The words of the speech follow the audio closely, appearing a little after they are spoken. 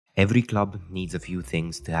Every club needs a few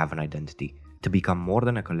things to have an identity, to become more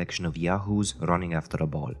than a collection of yahoos running after a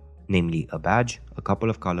ball, namely a badge, a couple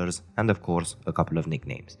of colors, and of course, a couple of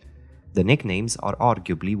nicknames. The nicknames are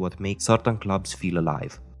arguably what make certain clubs feel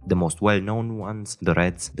alive. The most well-known ones, the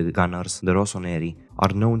Reds, the Gunners, the Rossoneri,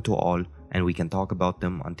 are known to all, and we can talk about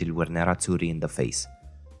them until we're nerazzurri in the face.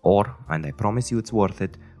 Or, and I promise you it's worth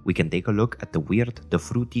it, we can take a look at the weird, the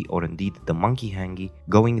fruity, or indeed the monkey-hangy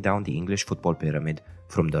going down the English football pyramid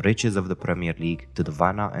from the riches of the Premier League to the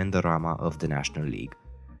Vana and the Rama of the National League.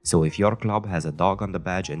 So if your club has a dog on the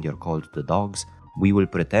badge and you're called the Dogs, we will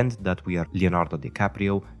pretend that we are Leonardo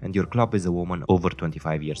DiCaprio and your club is a woman over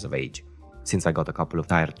 25 years of age. Since I got a couple of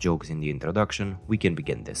tired jokes in the introduction, we can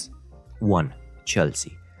begin this. 1.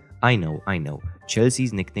 Chelsea. I know,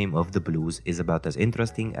 Chelsea's nickname of the Blues is about as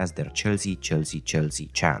interesting as their Chelsea, Chelsea, Chelsea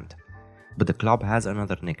chant. But the club has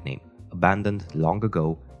another nickname, abandoned long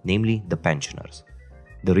ago, namely the Pensioners.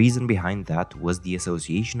 The reason behind that was the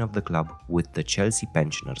association of the club with the Chelsea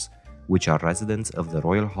Pensioners, which are residents of the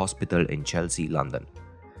Royal Hospital in Chelsea, London,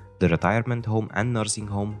 the retirement home and nursing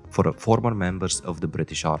home for former members of the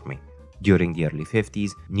British Army. During the early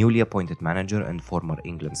 50s, newly appointed manager and former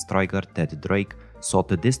England striker Ted Drake sought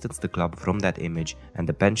to distance the club from that image, and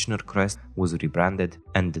the pensioner crest was rebranded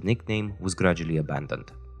and the nickname was gradually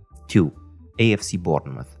abandoned. 2. AFC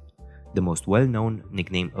Bournemouth. The most well-known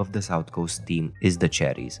nickname of the South Coast team is the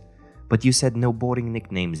Cherries. But you said no boring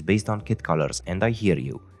nicknames based on kit colors, and I hear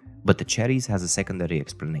you. But the Cherries has a secondary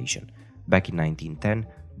explanation. Back in 1910,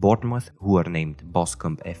 Bournemouth, who are named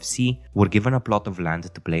Boscombe FC, were given a plot of land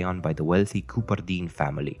to play on by the wealthy Cooper Dean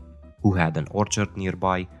family, who had an orchard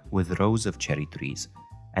nearby with rows of cherry trees.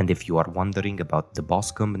 And if you are wondering about the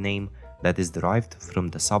Boscombe name, that is derived from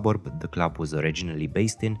the suburb the club was originally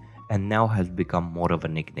based in and now has become more of a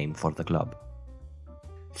nickname for the club.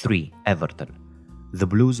 3. Everton. The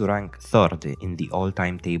Blues rank third in the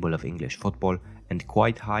all-time table of English football and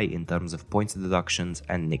quite high in terms of points deductions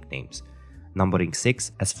and nicknames, numbering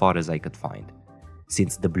 6 as far as I could find.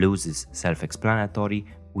 Since the Blues is self-explanatory,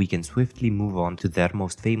 we can swiftly move on to their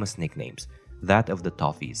most famous nicknames, that of the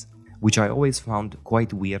Toffees, which I always found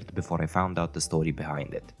quite weird before I found out the story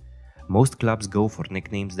behind it. Most clubs go for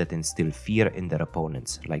nicknames that instill fear in their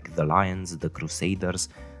opponents, like the Lions, the Crusaders,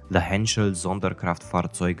 the Henschel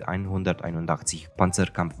Sonderkraftfahrzeug 181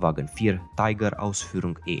 Panzerkampfwagen 4 Tiger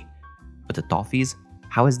Ausführung E. But the Toffees?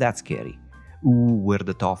 How is that scary? Ooh, we're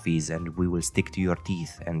the Toffees and we will stick to your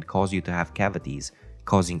teeth and cause you to have cavities,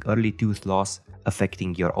 causing early tooth loss,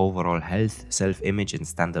 affecting your overall health, self-image and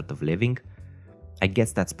standard of living? I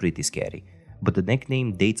guess that's pretty scary, but the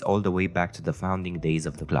nickname dates all the way back to the founding days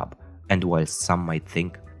of the club, and while some might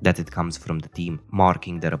think that it comes from the team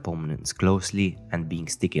marking their opponents closely and being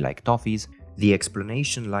sticky like toffees, the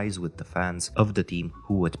explanation lies with the fans of the team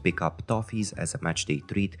who would pick up toffees as a matchday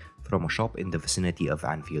treat from a shop in the vicinity of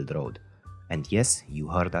Anfield Road. And yes, you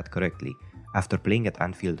heard that correctly. After playing at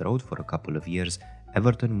Anfield Road for a couple of years,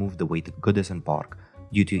 Everton moved away to Goodison Park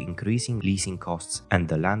due to increasing leasing costs, and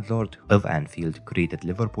the landlord of Anfield created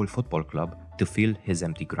Liverpool Football Club to fill his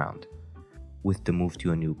empty ground. With the move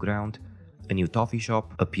to a new ground, a new toffee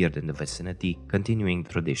shop appeared in the vicinity, continuing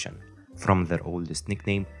tradition. From their oldest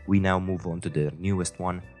nickname, we now move on to their newest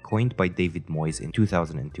one, coined by David Moyes in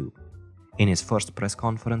 2002. In his first press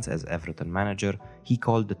conference as Everton manager, he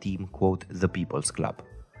called the team, quote, the People's Club.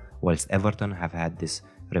 Whilst Everton have had this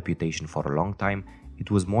reputation for a long time,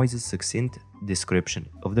 it was Moyes' succinct description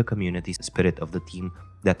of the community spirit of the team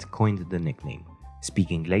that coined the nickname.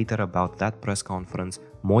 Speaking later about that press conference,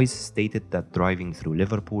 Moyes stated that driving through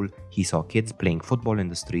Liverpool, he saw kids playing football in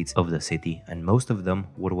the streets of the city and most of them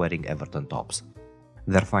were wearing Everton tops.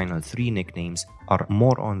 Their final 3 nicknames are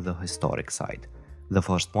more on the historic side. The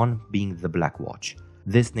first one being the Black Watch.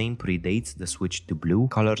 This name predates the switch to blue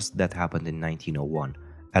colors that happened in 1901,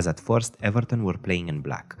 as at first Everton were playing in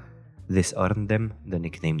black. This earned them the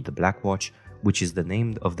nickname the Black Watch, which is the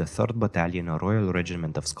name of the 3rd Battalion Royal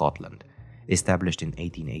Regiment of Scotland. Established in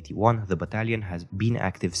 1881, the battalion has been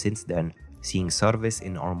active since then, seeing service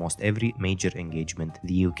in almost every major engagement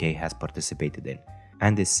the UK has participated in,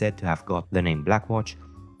 and is said to have got the name Black Watch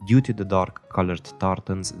due to the dark-colored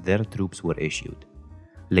tartans their troops were issued.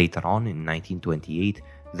 Later on, in 1928,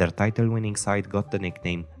 their title-winning side got the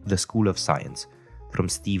nickname the School of Science, from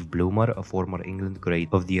Steve Bloomer, a former England great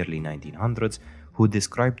of the early 1900s, who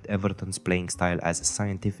described Everton's playing style as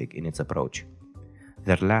scientific in its approach.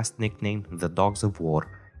 Their last nickname, the Dogs of War,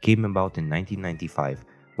 came about in 1995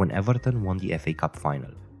 when Everton won the FA Cup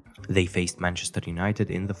final. They faced Manchester United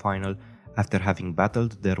in the final after having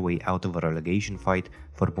battled their way out of a relegation fight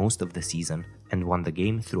for most of the season and won the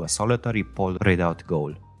game through a solitary Paul Ridout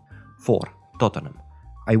goal. 4. Tottenham.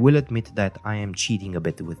 I will admit that I am cheating a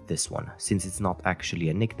bit with this one, since it's not actually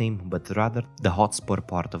a nickname, but rather the Hotspur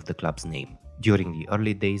part of the club's name. During the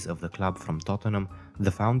early days of the club from Tottenham, the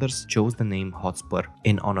founders chose the name Hotspur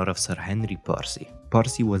in honor of Sir Henry Percy.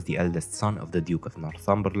 Percy was the eldest son of the Duke of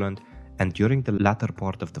Northumberland, and during the latter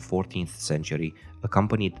part of the 14th century,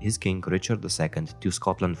 accompanied his king Richard II to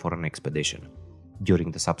Scotland for an expedition.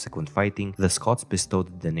 During the subsequent fighting, the Scots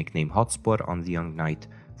bestowed the nickname Hotspur on the young knight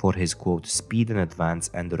for his, quote, speed in advance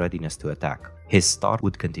and readiness to attack. His star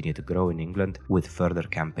would continue to grow in England, with further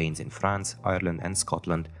campaigns in France, Ireland and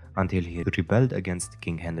Scotland, until he rebelled against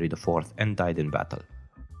King Henry IV and died in battle.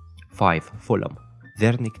 5. Fulham.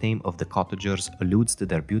 Their nickname of the Cottagers alludes to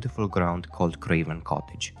their beautiful ground called Craven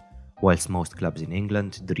Cottage. Whilst most clubs in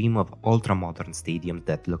England dream of ultra-modern stadiums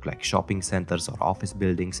that look like shopping centres or office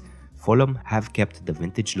buildings, Fulham have kept the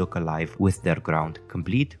vintage look alive with their ground,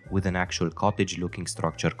 complete with an actual cottage-looking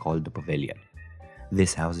structure called the Pavilion.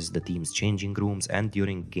 This houses the team's changing rooms, and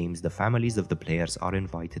during games the families of the players are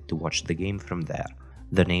invited to watch the game from there.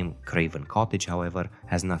 The name Craven Cottage, however,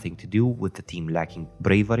 has nothing to do with the team lacking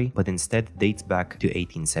bravery, but instead dates back to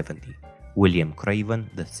 1870. William Craven,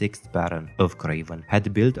 the 6th Baron of Craven,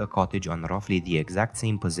 had built a cottage on roughly the exact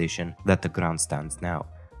same position that the ground stands now.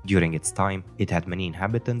 During its time, it had many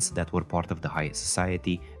inhabitants that were part of the high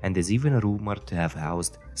society, and is even rumored to have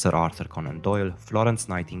housed Sir Arthur Conan Doyle, Florence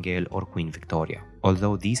Nightingale or Queen Victoria,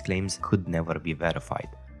 although these claims could never be verified.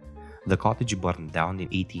 The cottage burned down in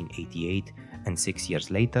 1888, and 6 years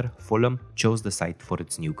later, Fulham chose the site for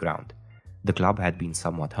its new ground. The club had been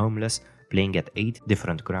somewhat homeless, playing at 8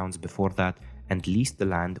 different grounds before that, and leased the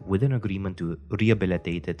land with an agreement to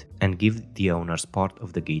rehabilitate it and give the owners part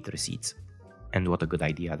of the gate receipts. And what a good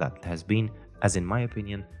idea that has been, as in my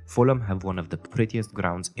opinion, Fulham have one of the prettiest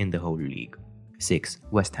grounds in the whole league. 6.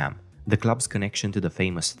 West Ham. The club's connection to the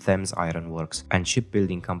famous Thames Ironworks and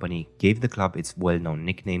shipbuilding company gave the club its well-known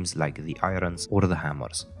nicknames like the Irons or the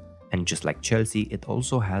Hammers. And just like Chelsea, it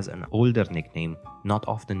also has an older nickname not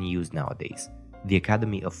often used nowadays, the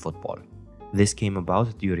Academy of Football. This came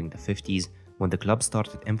about during the 50s when the club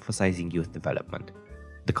started emphasizing youth development.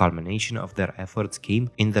 The culmination of their efforts came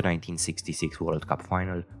in the 1966 World Cup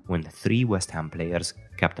final, when 3 West Ham players,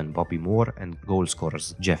 Captain Bobby Moore and goal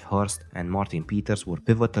scorers Jeff Hurst and Martin Peters, were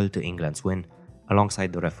pivotal to England's win,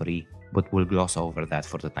 alongside the referee, but we'll gloss over that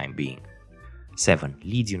for the time being. 7.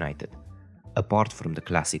 Leeds United. Apart from the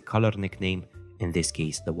classic colour nickname, in this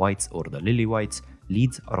case the Whites or the Lily Whites,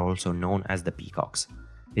 Leeds are also known as the Peacocks,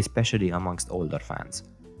 especially amongst older fans.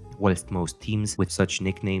 Whilst most teams with such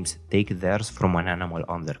nicknames take theirs from an animal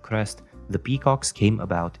on their crest, the Peacocks came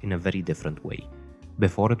about in a very different way.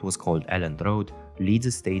 Before it was called Elland Road,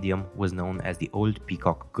 Leeds' stadium was known as the Old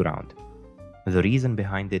Peacock Ground. The reason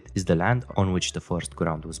behind it is the land on which the first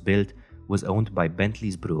ground was built was owned by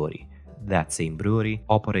Bentley's Brewery. That same brewery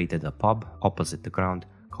operated a pub opposite the ground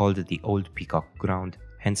called the Old Peacock Ground,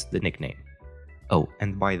 hence the nickname. Oh,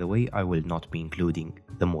 and by the way, I will not be including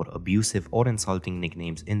the more abusive or insulting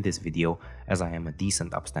nicknames in this video, as I am a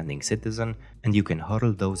decent upstanding citizen and you can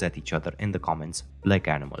hurl those at each other in the comments like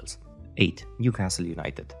animals. 8. Newcastle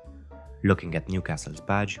United. Looking at Newcastle's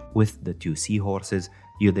badge with the 2 seahorses,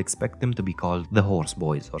 you'd expect them to be called the Horse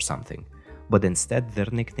Boys or something, but instead their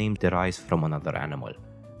nickname derives from another animal.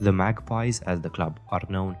 The Magpies, as the club are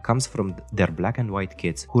known, comes from their black and white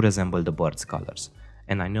kits who resemble the birds' colors.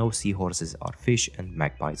 And I know seahorses are fish and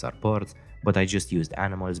magpies are birds, but I just used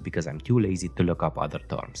animals because I'm too lazy to look up other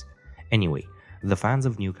terms. Anyway, the fans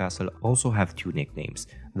of Newcastle also have 2 nicknames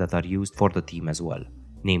that are used for the team as well,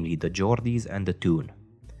 namely the Geordies and the Toon.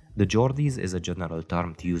 The Geordies is a general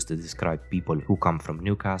term used to describe people who come from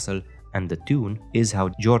Newcastle, and the Toon is how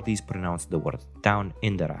Geordies pronounce the word town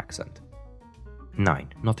in their accent. 9.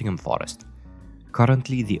 Nottingham Forest.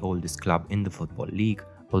 Currently the oldest club in the Football League,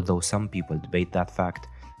 although some people debate that fact,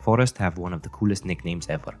 Forest have one of the coolest nicknames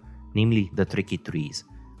ever, namely the Tricky Trees,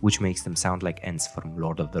 which makes them sound like Ents from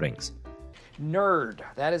Lord of the Rings. Nerd,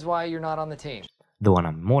 that is why you're not on the team. The one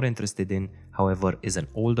I'm more interested in, however, is an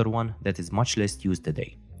older one that is much less used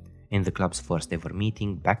today. In the club's first ever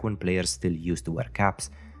meeting, back when players still used to wear caps,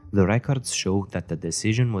 the records show that the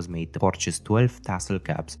decision was made to purchase 12 tassel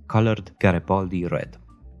caps colored Garibaldi red.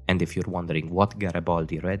 And if you're wondering what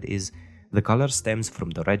Garibaldi red is, the color stems from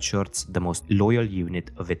the red shirts, the most loyal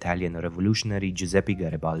unit of Italian revolutionary Giuseppe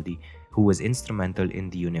Garibaldi, who was instrumental in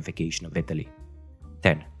the unification of Italy.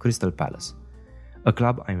 10. Crystal Palace. A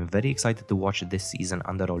club I'm very excited to watch this season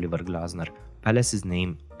under Oliver Glasner. Palace's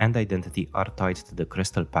name and identity are tied to the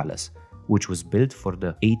Crystal Palace, which was built for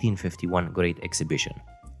the 1851 Great Exhibition.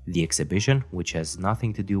 The exhibition, which has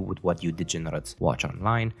nothing to do with what you degenerates watch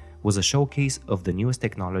online, was a showcase of the newest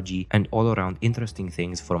technology and all-around interesting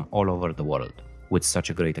things from all over the world. With such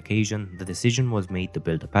a great occasion, the decision was made to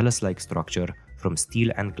build a palace-like structure from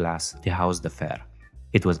steel and glass to house the fair.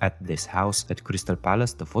 It was at this house at Crystal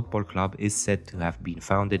Palace the football club is said to have been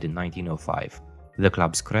founded in 1905. The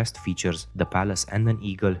club's crest features the palace and an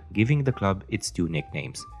eagle, giving the club its two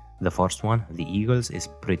nicknames. The first one, the Eagles, is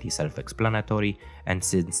pretty self-explanatory, and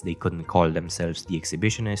since they couldn't call themselves the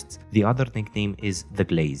Exhibitionists, the other nickname is the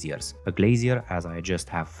Glaziers. A glazier, as I just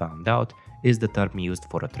have found out, is the term used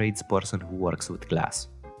for a tradesperson who works with glass.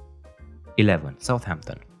 11.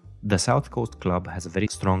 Southampton. The South Coast Club has a very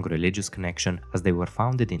strong religious connection as they were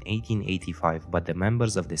founded in 1885 by the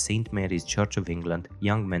members of the St. Mary's Church of England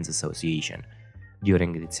Young Men's Association.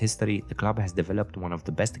 During its history, the club has developed one of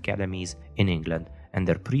the best academies in England, and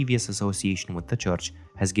their previous association with the church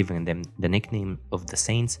has given them the nickname of the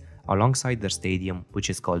Saints alongside their stadium,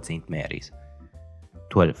 which is called St. Mary's.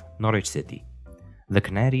 12. Norwich City. The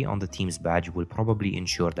canary on the team's badge will probably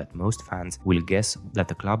ensure that most fans will guess that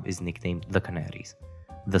the club is nicknamed the Canaries.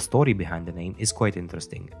 The story behind the name is quite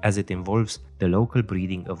interesting, as it involves the local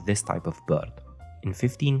breeding of this type of bird. In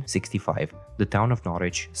 1565, the town of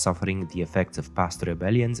Norwich, suffering the effects of past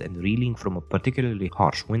rebellions and reeling from a particularly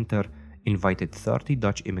harsh winter, invited 30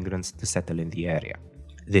 Dutch immigrants to settle in the area.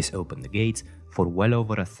 This opened the gates for well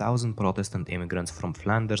over 1,000 Protestant immigrants from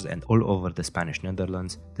Flanders and all over the Spanish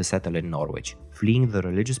Netherlands to settle in Norwich, fleeing the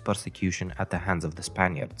religious persecution at the hands of the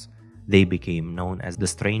Spaniards. They became known as the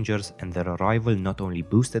Strangers, and their arrival not only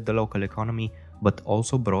boosted the local economy, but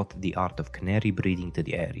also brought the art of canary breeding to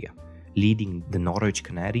the area, leading the Norwich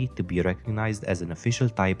Canary to be recognized as an official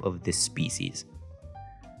type of this species.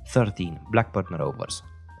 13. Blackburn Rovers.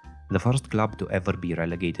 The first club to ever be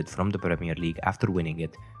relegated from the Premier League after winning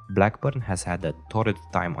it, Blackburn has had a torrid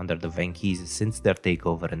time under the Venkies since their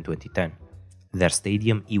takeover in 2010. Their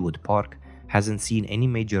stadium, Ewood Park, hasn't seen any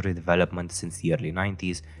major redevelopment since the early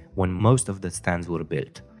 90s, when most of the stands were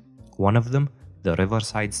built. One of them, the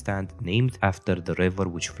Riverside Stand, named after the river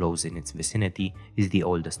which flows in its vicinity, is the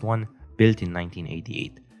oldest one, built in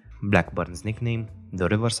 1988. Blackburn's nickname, the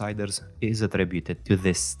Riversiders, is attributed to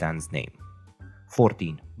this stand's name.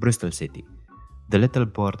 14. Bristol City. The little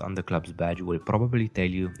bird on the club's badge will probably tell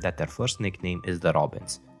you that their first nickname is the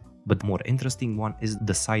Robins, but the more interesting one is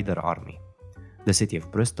the Cider Army. The city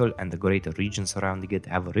of Bristol and the greater region surrounding it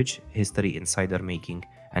have a rich history in cider making,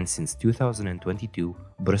 and since 2022,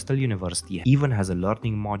 Bristol University even has a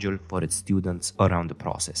learning module for its students around the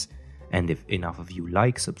process. And if enough of you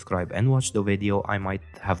like, subscribe and watch the video, I might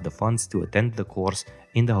have the funds to attend the course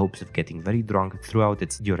in the hopes of getting very drunk throughout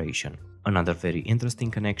its duration. Another very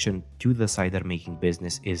interesting connection to the cider making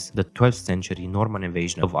business is the 12th century Norman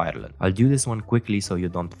invasion of Ireland. I'll do this one quickly so you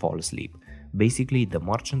don't fall asleep. Basically, the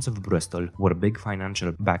merchants of Bristol were big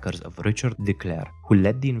financial backers of Richard de Clare, who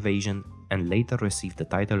led the invasion and later received the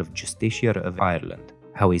title of Justiciar of Ireland.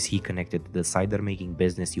 How is he connected to the cider making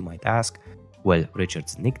business, you might ask? Well,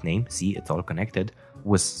 Richard's nickname, see, it's all connected,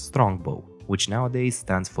 was Strongbow, which nowadays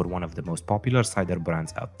stands for one of the most popular cider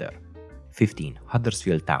brands out there. 15.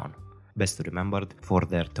 Huddersfield Town. Best remembered for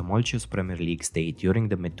their tumultuous Premier League stay during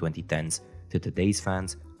the mid-2010s, to today's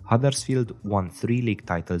fans, Huddersfield won 3 league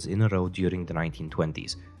titles in a row during the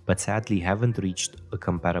 1920s, but sadly haven't reached a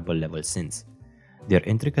comparable level since. Their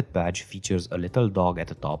intricate badge features a little dog at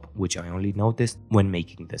the top, which I only noticed when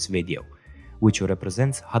making this video, which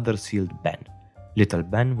represents Huddersfield Ben. Little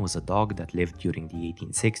Ben was a dog that lived during the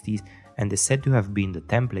 1860s and is said to have been the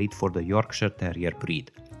template for the Yorkshire Terrier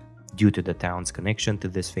breed. Due to the town's connection to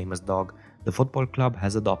this famous dog, the football club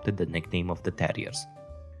has adopted the nickname of the Terriers.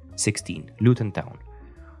 16. Luton Town.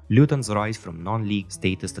 Luton's rise from non-league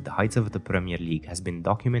status to the heights of the Premier League has been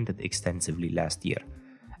documented extensively last year,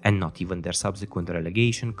 and not even their subsequent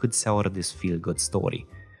relegation could sour this feel-good story.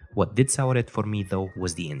 What did sour it for me though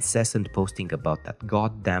was the incessant posting about that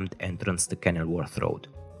goddamned entrance to Kenilworth Road.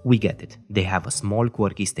 We get it, they have a small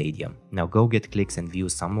quirky stadium, now go get clicks and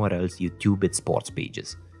views somewhere else, you 2-bit sports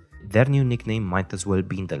pages. Their new nickname might as well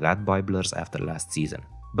be the Lad Biblers after last season,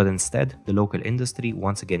 but instead the local industry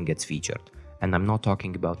once again gets featured, and I'm not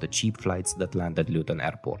talking about the cheap flights that land at Luton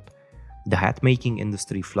Airport. The hat-making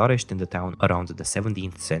industry flourished in the town around the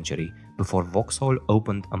 17th century, before Vauxhall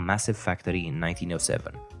opened a massive factory in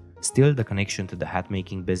 1907. Still, the connection to the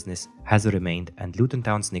hat-making business has remained, and Luton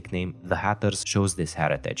Town's nickname, the Hatters, shows this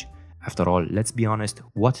heritage. After all, let's be honest,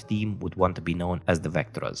 what team would want to be known as the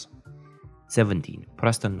Vectras? 17.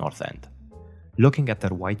 Preston North End. Looking at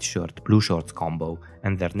their white shirt, blue shorts combo,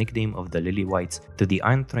 and their nickname of the Lily Whites, to the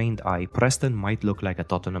untrained eye, Preston might look like a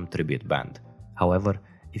Tottenham tribute band. However,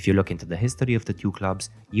 If you look into the history of the two clubs,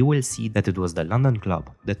 you will see that it was the London club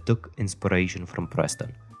that took inspiration from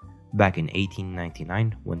Preston. Back in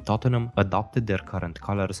 1899, when Tottenham adopted their current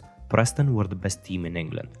colours, Preston were the best team in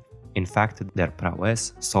England. In fact, their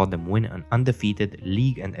prowess saw them win an undefeated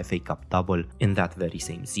League and FA Cup double in that very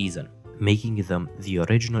same season, making them the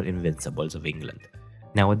original Invincibles of England.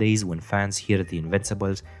 Nowadays, when fans hear the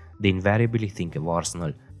Invincibles, they invariably think of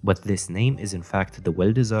Arsenal, but this name is in fact the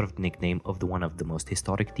well-deserved nickname of one of the most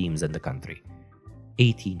historic teams in the country.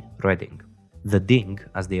 18. Reading. The Ding,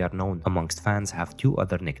 as they are known amongst fans, have two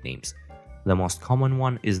other nicknames. The most common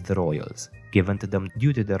one is the Royals, given to them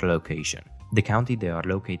due to their location. The county they are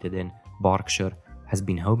located in, Berkshire, has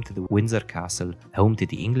been home to the Windsor Castle, home to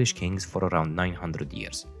the English kings for around 900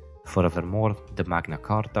 years. Furthermore, the Magna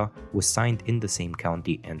Carta was signed in the same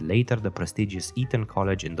county, and later the prestigious Eton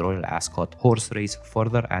College and Royal Ascot horse race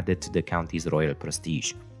further added to the county's royal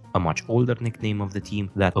prestige. A much older nickname of the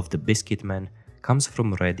team, that of the Biscuit Men, comes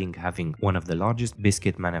from Reading having one of the largest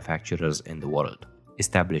biscuit manufacturers in the world.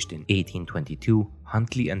 Established in 1822,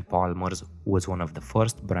 Huntley and Palmer's was one of the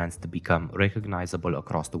first brands to become recognizable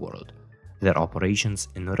across the world. Their operations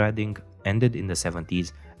in Reading ended in the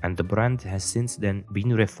 70s, and the brand has since then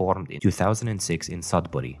been reformed in 2006 in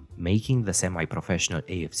Sudbury, making the semi-professional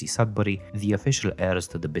AFC Sudbury the official heirs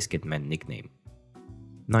to the Biscuit Men nickname.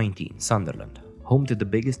 19. Sunderland. Home to the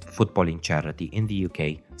biggest footballing charity in the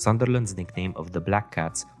UK, Sunderland's nickname of the Black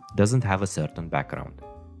Cats doesn't have a certain background.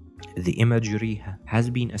 The imagery has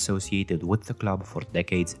been associated with the club for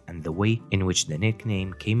decades, and the way in which the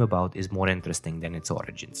nickname came about is more interesting than its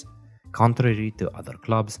origins. Contrary to other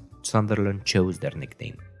clubs, Sunderland chose their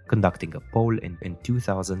nickname, conducting a poll in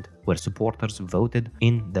 2000 where supporters voted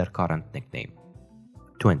in their current nickname.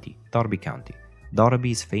 20. Derby County.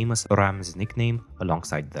 Derby's famous Rams nickname,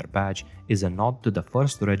 alongside their badge, is a nod to the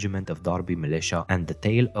 1st Regiment of Derby Militia and the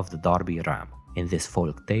tale of the Derby Ram. In this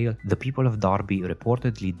folk tale, the people of Derby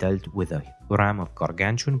reportedly dealt with a ram of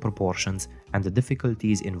gargantuan proportions and the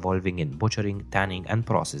difficulties involving in butchering, tanning, and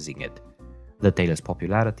processing it. The tale's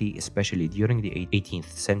popularity, especially during the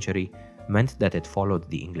 18th century, meant that it followed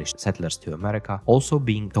the English settlers to America, also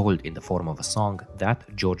being told in the form of a song that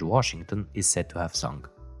George Washington is said to have sung.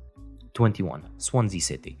 21. Swansea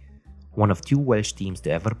City. One of two Welsh teams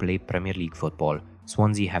to ever play Premier League football,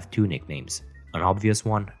 Swansea have two nicknames, an obvious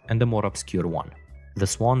one and a more obscure one. The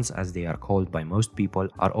Swans, as they are called by most people,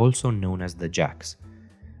 are also known as the Jacks.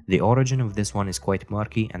 The origin of this one is quite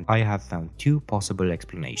murky, and I have found two possible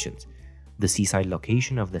explanations. The seaside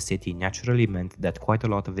location of the city naturally meant that quite a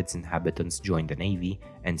lot of its inhabitants joined the navy,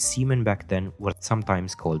 and seamen back then were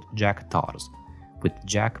sometimes called Jack Tars, with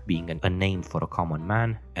Jack being a name for a common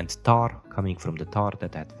man and tar coming from the tar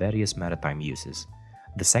that had various maritime uses.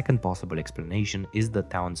 The second possible explanation is the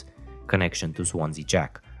town's connection to Swansea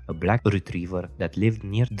Jack, a black retriever that lived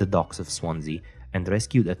near the docks of Swansea and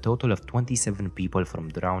rescued a total of 27 people from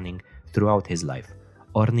drowning throughout his life,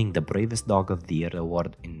 earning the Bravest Dog of the Year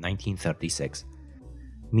award in 1936.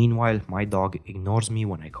 Meanwhile, my dog ignores me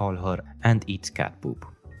when I call her and eats cat poop.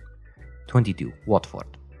 22.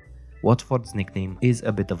 Watford. Watford's nickname is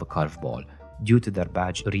a bit of a curveball due to their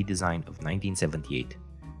badge redesign of 1978.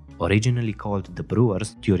 Originally called the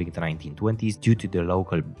Brewers during the 1920s due to the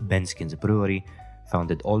local Benskins brewery,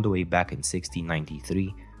 founded all the way back in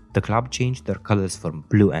 1693, the club changed their colors from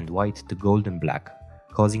blue and white to gold and black,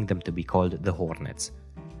 causing them to be called the Hornets.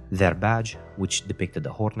 Their badge, which depicted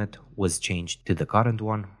a hornet, was changed to the current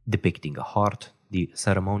one, depicting a hart, the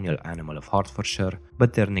ceremonial animal of Hertfordshire,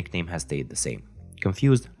 but their nickname has stayed the same.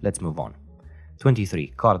 Confused? Let's move on.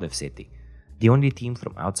 23. Cardiff City. The only team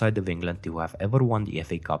from outside of England to have ever won the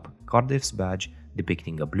FA Cup, Cardiff's badge,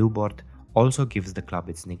 depicting a bluebird, also gives the club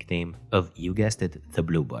its nickname of, you guessed it, the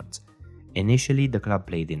Bluebirds. Initially, the club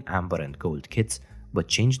played in amber and gold kits, but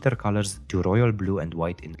changed their colours to royal blue and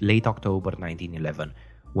white in late October 1911,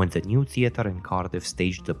 when the new theatre in Cardiff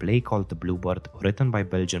staged a play called The Bluebird, written by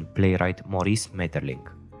Belgian playwright Maurice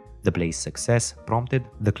Maeterlinck. The play's success prompted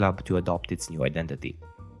the club to adopt its new identity.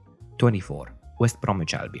 24. West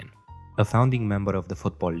Bromwich Albion. A founding member of the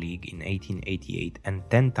Football League in 1888 and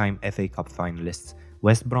 10-time FA Cup finalists,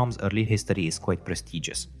 West Brom's early history is quite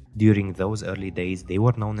prestigious. During those early days, they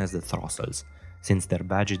were known as the Throstles, since their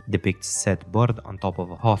badge depicts said bird on top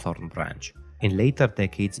of a hawthorn branch. In later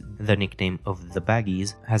decades, the nickname of the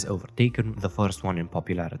Baggies has overtaken the first one in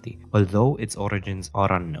popularity, although its origins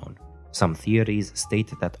are unknown. Some theories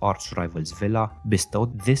state that arch-rivals Villa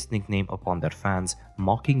bestowed this nickname upon their fans,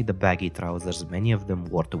 mocking the baggy trousers many of them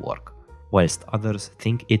wore to work, whilst others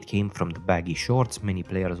think it came from the baggy shorts many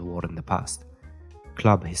players wore in the past.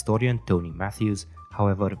 Club historian Tony Matthews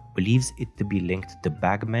however, believes it to be linked to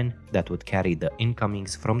bagmen that would carry the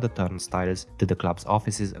incomings from the turnstiles to the club's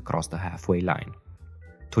offices across the halfway line.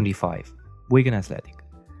 25. Wigan Athletic.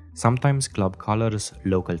 Sometimes club colours,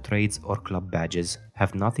 local trades, or club badges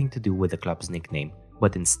have nothing to do with the club's nickname,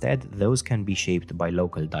 but instead those can be shaped by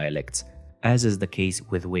local dialects, as is the case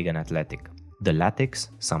with Wigan Athletic. The Latics,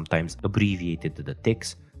 sometimes abbreviated to the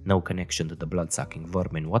Ticks, no connection to the blood-sucking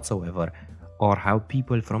vermin whatsoever, or how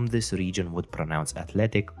people from this region would pronounce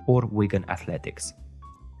athletic or Wigan Athletics.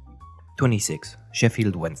 26.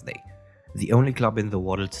 Sheffield Wednesday. The only club in the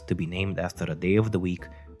world to be named after a day of the week,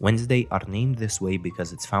 Wednesday are named this way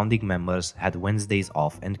because its founding members had Wednesdays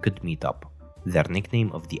off and could meet up. Their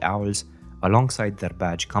nickname of the Owls, alongside their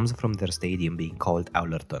badge, comes from their stadium being called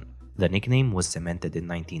Owlerton. The nickname was cemented in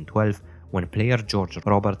 1912 when player George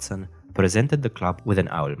Robertson presented the club with an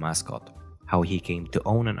owl mascot. How he came to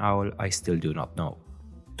own an owl, I still do not know.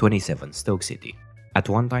 27. Stoke City. At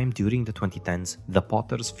one time during the 2010s, the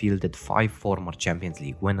Potters fielded 5 former Champions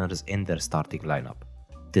League winners in their starting lineup.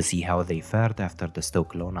 To see how they fared after the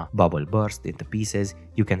Stoke Lona bubble burst into pieces,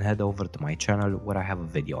 you can head over to my channel where I have a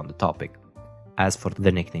video on the topic. As for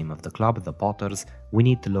the nickname of the club, the Potters, we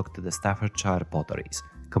need to look to the Staffordshire Potteries,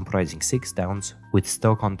 comprising 6 towns with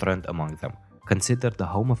Stoke-on-Trent among them, considered the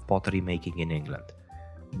home of pottery making in England.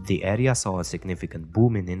 The area saw a significant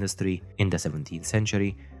boom in industry in the 17th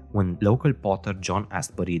century when local potter John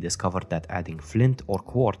Astbury discovered that adding flint or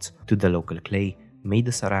quartz to the local clay made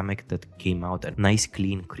the ceramic that came out a nice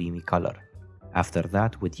clean creamy color. After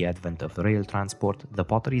that, with the advent of rail transport, the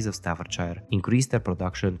potteries of Staffordshire increased their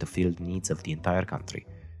production to fill the needs of the entire country.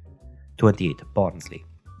 28. Barnsley.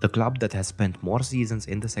 The club that has spent more seasons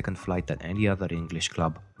in the second flight than any other English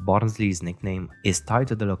club, Barnsley's nickname is tied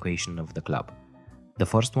to the location of the club. The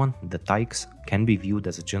first one, the Tykes, can be viewed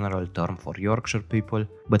as a general term for Yorkshire people,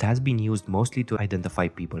 but has been used mostly to identify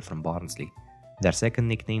people from Barnsley. Their second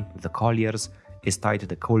nickname, the Colliers, is tied to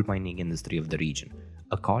the coal mining industry of the region.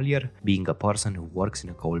 A collier being a person who works in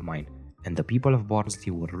a coal mine, and the people of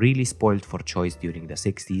Barnsley were really spoiled for choice during the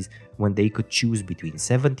 60s when they could choose between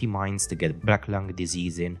 70 mines to get black lung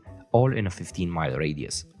disease in, all in a 15-mile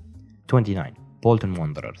radius. 29. Bolton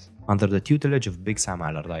Wanderers. Under the tutelage of Big Sam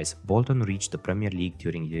Allardyce, Bolton reached the Premier League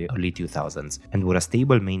during the early 2000s and were a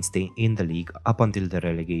stable mainstay in the league up until the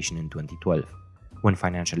relegation in 2012, when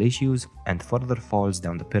financial issues and further falls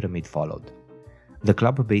down the pyramid followed. The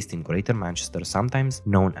club based in Greater Manchester, sometimes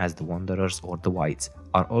known as the Wanderers or the Whites,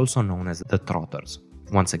 are also known as the Trotters.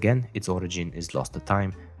 Once again, its origin is lost to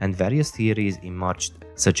time, and various theories emerged,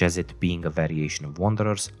 such as it being a variation of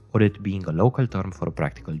Wanderers or it being a local term for a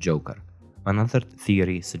practical joker. Another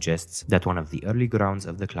theory suggests that one of the early grounds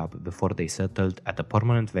of the club before they settled at a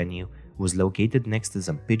permanent venue was located next to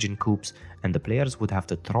some pigeon coops, and the players would have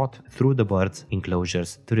to trot through the birds'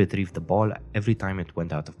 enclosures to retrieve the ball every time it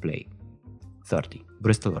went out of play. 30.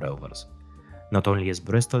 Bristol Rovers. Not only is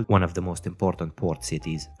Bristol one of the most important port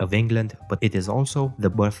cities of England, but it is also the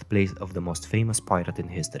birthplace of the most famous pirate in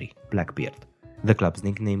history, Blackbeard. The club's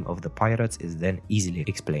nickname of the Pirates is then easily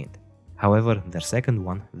explained. However, their second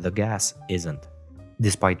one, the Gas, isn't.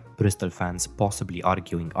 Despite Bristol fans possibly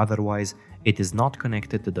arguing otherwise, it is not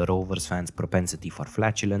connected to the Rovers fans' propensity for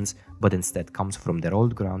flatulence, but instead comes from their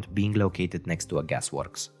old ground being located next to a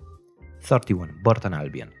gasworks. 31. Burton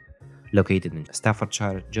Albion. Located in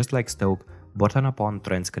Staffordshire, just like Stoke,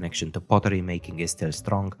 Burton-upon-Trent's connection to pottery making is still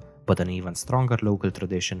strong, but an even stronger local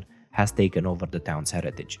tradition has taken over the town's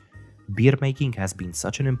heritage. Beer making has been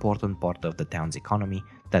such an important part of the town's economy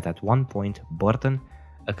that at one point Burton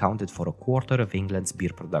accounted for a quarter of England's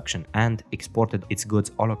beer production and exported its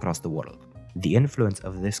goods all across the world. The influence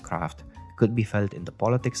of this craft could be felt in the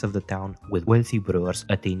politics of the town, with wealthy brewers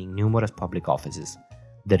attaining numerous public offices.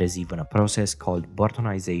 There is even a process called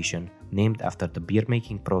Burtonization, named after the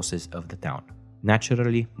beer-making process of the town.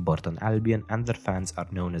 Naturally, Burton Albion and their fans are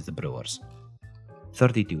known as the Brewers.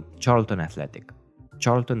 32. Charlton Athletic.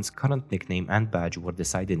 Charlton's current nickname and badge were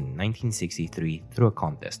decided in 1963 through a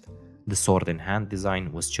contest. The sword-in-hand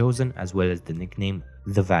design was chosen, as well as the nickname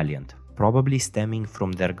The Valiant, probably stemming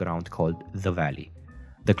from their ground called The Valley.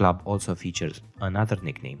 The club also features another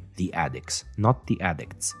nickname, the Addicts, not the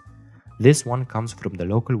Addicts. This one comes from the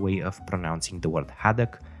local way of pronouncing the word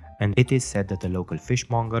haddock, and it is said that the local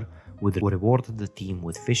fishmonger would reward the team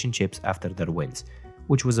with fish and chips after their wins,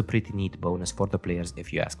 which was a pretty neat bonus for the players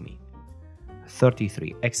if you ask me.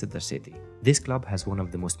 33. Exeter City. This club has one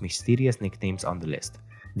of the most mysterious nicknames on the list.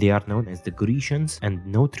 They are known as the Grecians, and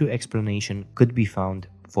no true explanation could be found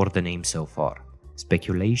for the name so far.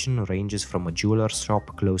 Speculation ranges from a jeweler's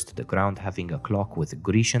shop close to the ground having a clock with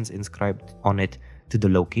Grecians inscribed on it to the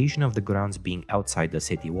location of the grounds being outside the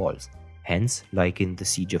city walls. Hence, like in the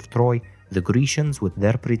Siege of Troy, the Grecians with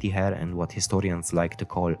their pretty hair and what historians like to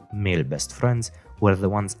call male best friends were the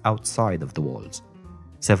ones outside of the walls.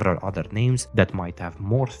 Several other names that might have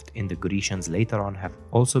morphed in the Grecians later on have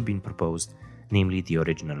also been proposed, namely the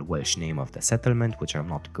original Welsh name of the settlement, which I'm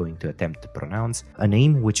not going to attempt to pronounce, a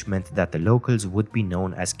name which meant that the locals would be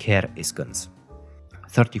known as Cer Iscans.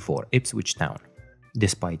 34. Ipswich Town.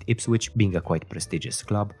 Despite Ipswich being a quite prestigious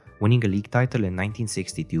club, winning a league title in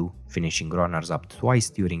 1962, finishing runners-up twice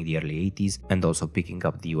during the early 80s, and also picking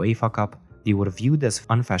up the UEFA Cup, they were viewed as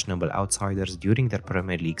unfashionable outsiders during their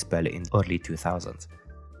Premier League spell in the early 2000s.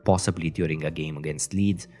 Possibly during a game against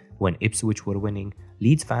Leeds, when Ipswich were winning,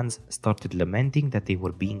 Leeds fans started lamenting that they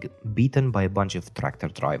were being beaten by a bunch of tractor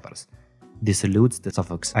drivers. This alludes to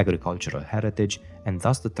Suffolk's agricultural heritage, and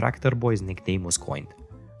thus the Tractor Boys nickname was coined.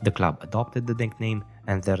 The club adopted the nickname,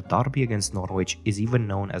 and their derby against Norwich is even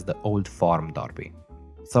known as the Old Farm Derby.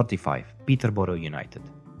 35. Peterborough United.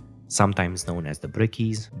 Sometimes known as the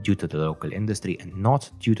Brickies due to the local industry and not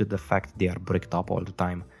due to the fact they are bricked up all the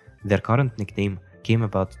time, their current nickname came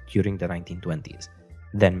about during the 1920s.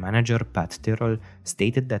 Then manager Pat Tyrrell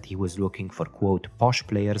stated that he was looking for, quote, posh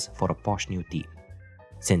players for a posh new team.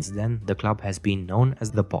 Since then, the club has been known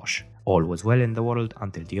as the Posh. All was well in the world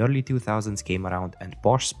until the early 2000s came around and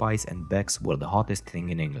Posh Spice and Becks were the hottest thing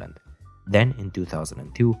in England. Then, in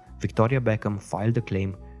 2002, Victoria Beckham filed a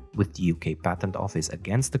claim with the UK Patent Office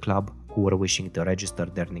against the club, who were wishing to register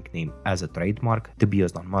their nickname as a trademark to be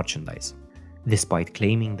used on merchandise. Despite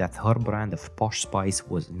claiming that her brand of Posh Spice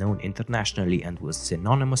was known internationally and was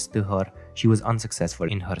synonymous to her, she was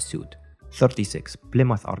unsuccessful in her suit. 36.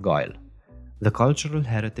 Plymouth Argyle. The cultural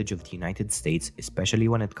heritage of the United States, especially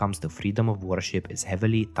when it comes to freedom of worship, is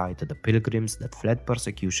heavily tied to the pilgrims that fled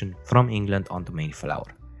persecution from England onto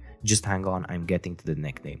Mayflower. Just hang on, I'm getting to the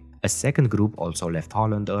nickname. A second group also left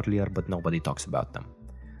Holland earlier, but nobody talks about them.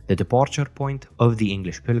 The departure point of the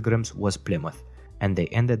English pilgrims was Plymouth, and they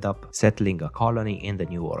ended up settling a colony in the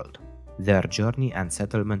New World. Their journey and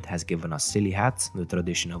settlement has given us silly hats, the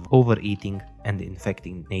tradition of overeating and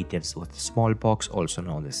infecting natives with smallpox, also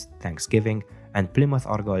known as Thanksgiving, and Plymouth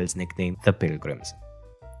Argyle's nickname, the Pilgrims.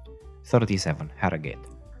 37. Harrogate.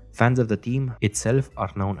 Fans of the team itself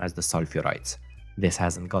are known as the Sulphurites. This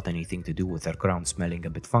hasn't got anything to do with their ground smelling a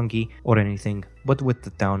bit funky or anything, but with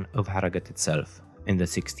the town of Harrogate itself. In the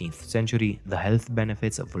 16th century, the health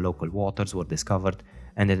benefits of local waters were discovered,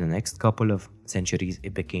 and in the next couple of centuries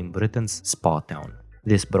it became Britain's spa town.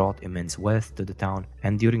 This brought immense wealth to the town,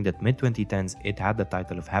 and during the mid-2010s it had the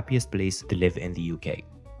title of happiest place to live in the UK.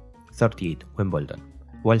 38. Wimbledon.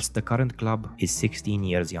 Whilst the current club is 16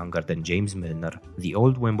 years younger than James Milner, the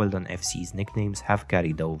old Wimbledon FC's nicknames have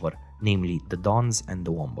carried over, namely the Dons and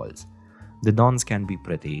the Wombles. The Dons can be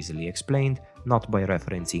pretty easily explained, not by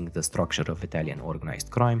referencing the structure of Italian organized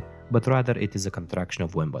crime, but rather it is a contraction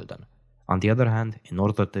of Wimbledon. On the other hand, in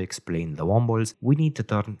order to explain the Wombles, we need to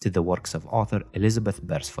turn to the works of author Elizabeth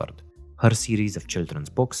Beresford. Her series of children's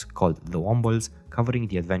books, called The Wombles, covering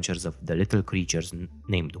the adventures of the little creatures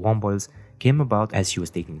named Wombles, came about as she was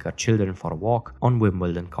taking her children for a walk on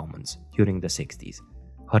Wimbledon Commons during the 60s.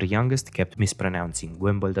 Her youngest kept mispronouncing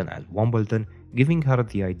Wimbledon as Wombledon, giving her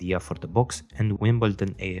the idea for the books and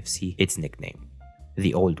Wimbledon AFC its nickname.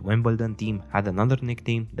 The old Wimbledon team had another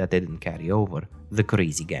nickname that didn't carry over, the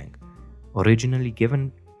Crazy Gang. Originally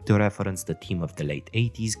given to reference the team of the late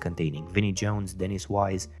 80s containing Vinnie Jones, Dennis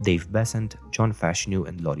Wise, Dave Besant, John Fashanu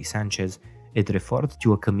and Laurie Sanchez, it referred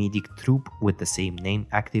to a comedic troupe with the same name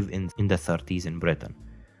active in the 30s in Britain.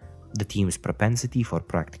 The team's propensity for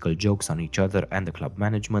practical jokes on each other and the club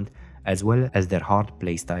management, as well as their hard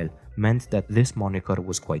playstyle, meant that this moniker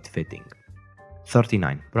was quite fitting.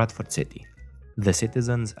 39. Bradford City. The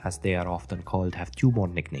Citizens, as they are often called, have two more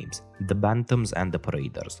nicknames, the Bantams and the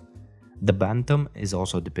Paraders. The bantam is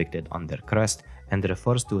also depicted on their crest and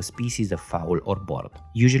refers to a species of fowl or bird,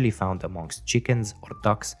 usually found amongst chickens or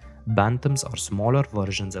ducks. Bantams are smaller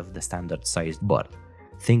versions of the standard-sized bird.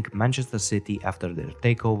 Think Manchester City after their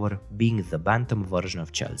takeover being the bantam version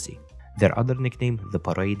of Chelsea. Their other nickname, the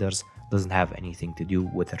Paraders, doesn't have anything to do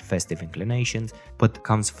with their festive inclinations, but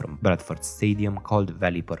comes from Bradford's stadium called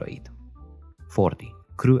Valley Parade. 40.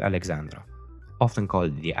 Crew Alexandra. Often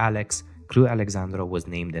called the Alex, Crew Alexandra was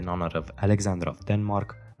named in honor of Alexandra of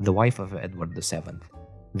Denmark, the wife of Edward VII.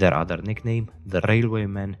 Their other nickname, the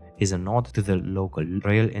Railwaymen, is a nod to the local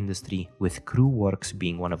rail industry, with Crew Works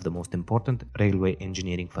being one of the most important railway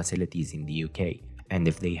engineering facilities in the UK. And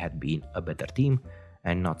if they had been a better team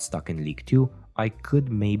and not stuck in League 2, I could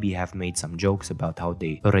maybe have made some jokes about how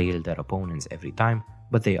they rail their opponents every time,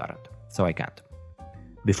 but they aren't, so I can't.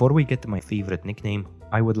 Before we get to my favorite nickname,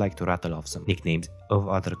 I would like to rattle off some nicknames of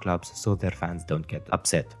other clubs so their fans don't get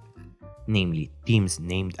upset. Namely, teams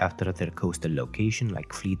named after their coastal location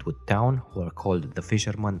like Fleetwood Town, who are called the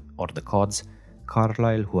Fishermen or the Cods,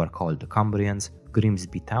 Carlisle, who are called the Cumbrians,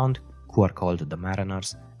 Grimsby Town, who are called the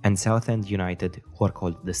Mariners, and Southend United, who are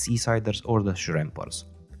called the Seasiders or the Shrimpers.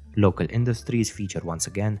 Local industries feature once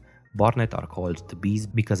again. Barnet are called the Bees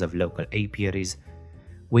because of local apiaries.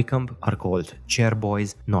 Wycombe are called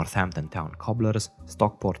Chairboys, Northampton Town Cobblers,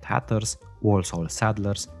 Stockport Hatters, Walsall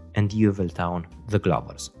Saddlers, and Yeovil Town the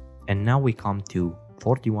Glovers. And now we come to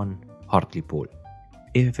 41 Hartlepool.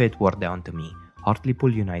 If it were down to me,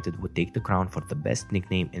 Hartlepool United would take the crown for the best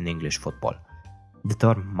nickname in English football. The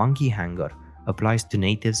term monkey hanger applies to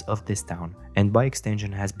natives of this town and by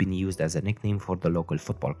extension has been used as a nickname for the local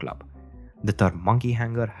football club. The term monkey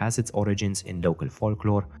hanger has its origins in local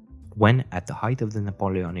folklore when, at the height of the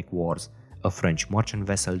Napoleonic Wars, a French merchant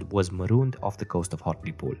vessel was marooned off the coast of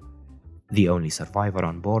Hartlepool. The only survivor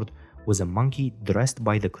on board was a monkey dressed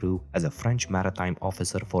by the crew as a French maritime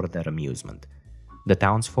officer for their amusement. The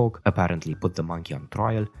townsfolk apparently put the monkey on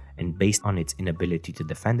trial and, based on its inability to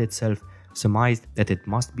defend itself, surmised that it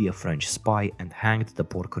must be a French spy and hanged the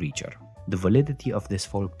poor creature. The validity of this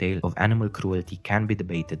folktale of animal cruelty can be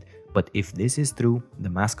debated, but if this is true, the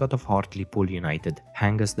mascot of Hartlepool United,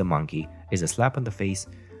 Hangus the monkey, is a slap in the face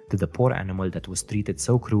to the poor animal that was treated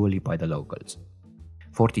so cruelly by the locals.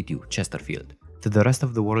 42. Chesterfield. To the rest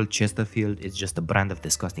of the world, Chesterfield is just a brand of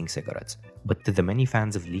disgusting cigarettes, but to the many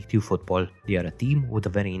fans of League 2 football, they are a team with a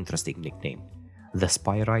very interesting nickname. The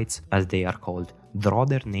Spirites, as they are called, draw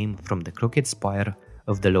their name from the crooked spire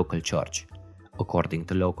of the local church. According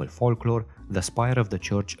to local folklore, the spire of the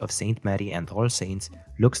Church of St. Mary and All Saints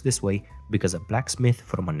looks this way because a blacksmith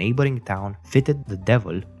from a neighboring town fitted the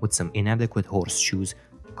devil with some inadequate horseshoes,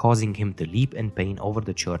 causing him to leap in pain over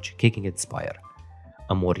the church, kicking its spire.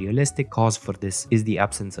 A more realistic cause for this is the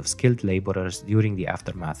absence of skilled laborers during the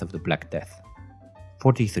aftermath of the Black Death.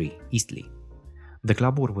 43. Eastleigh. The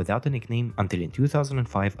club were without a nickname until in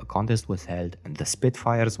 2005 a contest was held and the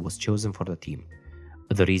Spitfires was chosen for the team.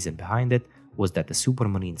 The reason behind it was that the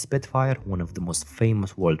Supermarine Spitfire, one of the most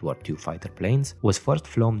famous World War II fighter planes, was first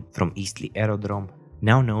flown from Eastleigh Aerodrome,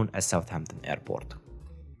 now known as Southampton Airport.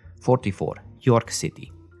 44. York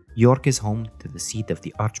City. York is home to the seat of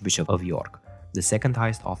the Archbishop of York, the second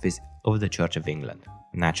highest office of the Church of England.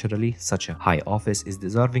 Naturally, such a high office is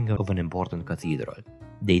deserving of an important cathedral.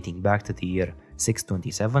 Dating back to the year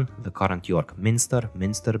 627, the current York Minster,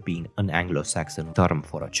 Minster being an Anglo-Saxon term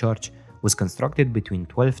for a church, was constructed between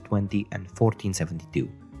 1220 and 1472.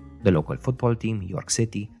 The local football team, York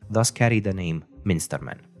City, thus carried the name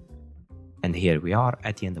Minstermen. And here we are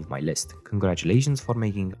at the end of my list. Congratulations for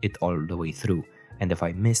making it all the way through. And if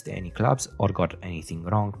I missed any clubs or got anything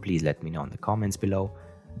wrong, please let me know in the comments below.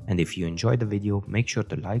 And if you enjoyed the video, make sure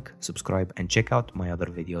to like, subscribe, and check out my other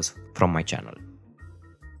videos from my channel.